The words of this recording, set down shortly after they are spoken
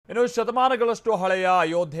ಇನ್ನು ಶತಮಾನಗಳಷ್ಟು ಹಳೆಯ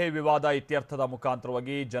ಅಯೋಧ್ಯೆ ವಿವಾದ ಇತ್ಯರ್ಥದ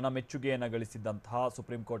ಮುಖಾಂತರವಾಗಿ ಜನಮೆಚ್ಚುಗೆಯನ್ನು ಗಳಿಸಿದ್ದಂತಹ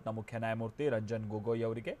ಸುಪ್ರೀಂ ಕೋರ್ಟ್ನ ಮುಖ್ಯ ನ್ಯಾಯಮೂರ್ತಿ ರಂಜನ್ ಗೊಗೊಯ್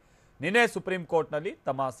ಅವರಿಗೆ ನಿನ್ನೆ ಸುಪ್ರೀಂ ಕೋರ್ಟ್ನಲ್ಲಿ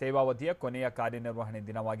ತಮ್ಮ ಸೇವಾವಧಿಯ ಕೊನೆಯ ಕಾರ್ಯನಿರ್ವಹಣೆ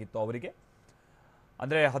ದಿನವಾಗಿತ್ತು. ಅವರಿಗೆ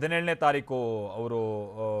ಅಂದರೆ 17ನೇ ತಾರೀಕು ಅವರು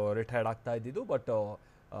ರಿಟೈರ್ಡ್ ಆಗ್ತಾ ಇದ್ದಿದ್ದು. ಬಟ್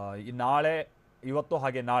ನಾಳೆ ಇವತ್ತು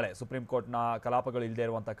ಹಾಗೆ ನಾಳೆ ಸುಪ್ರೀಂ ಕೋರ್ಟ್ನ ಕಲಾಪಗಳು ಇಲ್ಲದೆ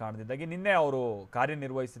ಇರುವಂಥ ಕಾರಣದಿಂದಾಗಿ ನಿನ್ನೆ ಅವರು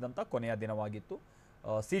ಕಾರ್ಯನಿರ್ವಹಿಸಿದಂಥ ಕೊನೆಯ ದಿನವಾಗಿತ್ತು.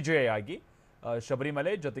 CJI ಆಗಿ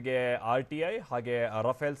ಶಬರಿಮಲೆ ಜೊತೆಗೆ RTI ಹಾಗೆ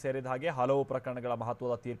ರಫೇಲ್ ಸೇರಿದ ಹಾಗೆ ಹಲವು ಪ್ರಕರಣಗಳ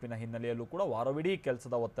ಮಹತ್ವದ ತೀರ್ಪಿನ ಹಿನ್ನೆಲೆಯಲ್ಲೂ ಕೂಡ ವಾರವಿಡೀ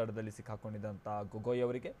ಕೆಲಸದ ಒತ್ತಡದಲ್ಲಿ ಸಿಕ್ಕಾಕೊಂಡಿದ್ದಂಥ ಗೊಗೊಯ್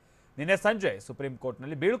ಅವರಿಗೆ ನಿನ್ನೆ ಸಂಜೆ ಸುಪ್ರೀಂ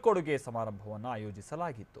ಕೋರ್ಟ್ನಲ್ಲಿ ಬೀಳ್ಕೊಡುಗೆ ಸಮಾರಂಭವನ್ನು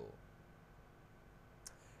ಆಯೋಜಿಸಲಾಗಿತ್ತು.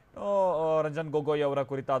 ರಂಜನ್ ಗೊಗೊಯ್ ಅವರ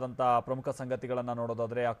ಕುರಿತಾದಂಥ ಪ್ರಮುಖ ಸಂಗತಿಗಳನ್ನು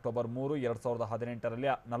ನೋಡೋದಾದರೆ ಅಕ್ಟೋಬರ್ 3, 2018ರಲ್ಲಿ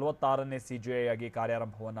 46ನೇ CJI ಆಗಿ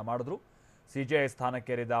ಕಾರ್ಯಾರಂಭವನ್ನು ಮಾಡಿದ್ರು. CJI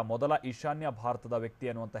ಸ್ಥಾನಕ್ಕೇರಿದ ಮೊದಲ ಈಶಾನ್ಯ ಭಾರತದ ವ್ಯಕ್ತಿ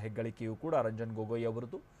ಅನ್ನುವಂಥ ಹೆಗ್ಗಳಿಕೆಯೂ ಕೂಡ ರಂಜನ್ ಗೊಗೊಯ್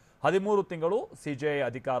ಅವರದ್ದು. 13 ತಿಂಗಳು CJI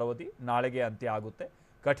ಅಧಿಕಾರಾವಧಿ ನಾಳೆಗೆ ಅಂತ್ಯ ಆಗುತ್ತೆ.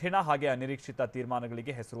 ಕಠಿಣ ಹಾಗೆ ಅನಿರೀಕ್ಷಿತ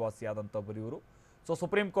ತೀರ್ಮಾನಗಳಿಗೆ ಹೆಸರುವಾಸಿಯಾದಂಥವರು ಇವರು.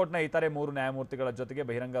 ಸುಪ್ರೀಂ ಕೋರ್ಟ್ನ ಇತರೆ 3 ನ್ಯಾಯಮೂರ್ತಿಗಳ ಜೊತೆಗೆ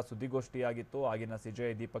ಬಹಿರಂಗ ಸುದ್ದಿಗೋಷ್ಠಿಯಾಗಿತ್ತು. ಆಗಿನ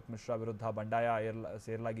CJI ದೀಪಕ್ ಮಿಶ್ರಾ ವಿರುದ್ಧ ಬಂಡಾಯ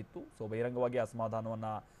ಸೇರಲಾಗಿತ್ತು. ಬಹಿರಂಗವಾಗಿ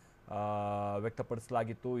ಅಸಮಾಧಾನವನ್ನು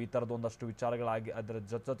ವ್ಯಕ್ತಪಡಿಸಲಾಗಿತ್ತು. ಈ ಥರದ ಒಂದಷ್ಟು ವಿಚಾರಗಳಾಗಿ ಅದರ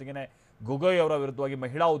ಜೊತೆಗೇ ಗೊಗೊಯ್ ಅವರ ವಿರುದ್ಧವಾಗಿ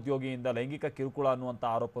ಮಹಿಳಾ ಉದ್ಯೋಗಿಯಿಂದ ಲೈಂಗಿಕ ಕಿರುಕುಳ ಅನ್ನುವಂಥ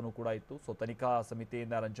ಆರೋಪನೂ ಕೂಡ ಇತ್ತು. ತನಿಖಾ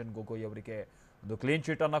ಸಮಿತಿಯಿಂದ ರಂಜನ್ ಗೊಗೊಯ್ ಅವರಿಗೆ ಒಂದು ಕ್ಲೀನ್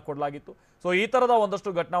ಚೀಟನ್ನು ಕೊಡಲಾಗಿತ್ತು. ಈ ಥರದ ಒಂದಷ್ಟು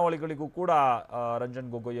ಘಟನಾವಳಿಗಳಿಗೂ ಕೂಡ ರಂಜನ್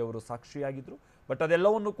ಗೊಗೊಯ್ ಅವರು ಸಾಕ್ಷಿಯಾಗಿದ್ದರು. ಬಟ್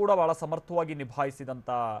ಅದೆಲ್ಲವನ್ನು ಕೂಡ ಬಹಳ ಸಮರ್ಥವಾಗಿ ನಿಭಾಯಿಸಿದಂಥ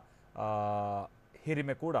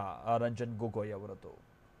ಹಿರಿಮೆ ಕೂಡ ರಂಜನ್ ಗೊಗೊಯ್ ಅವರದ್ದು.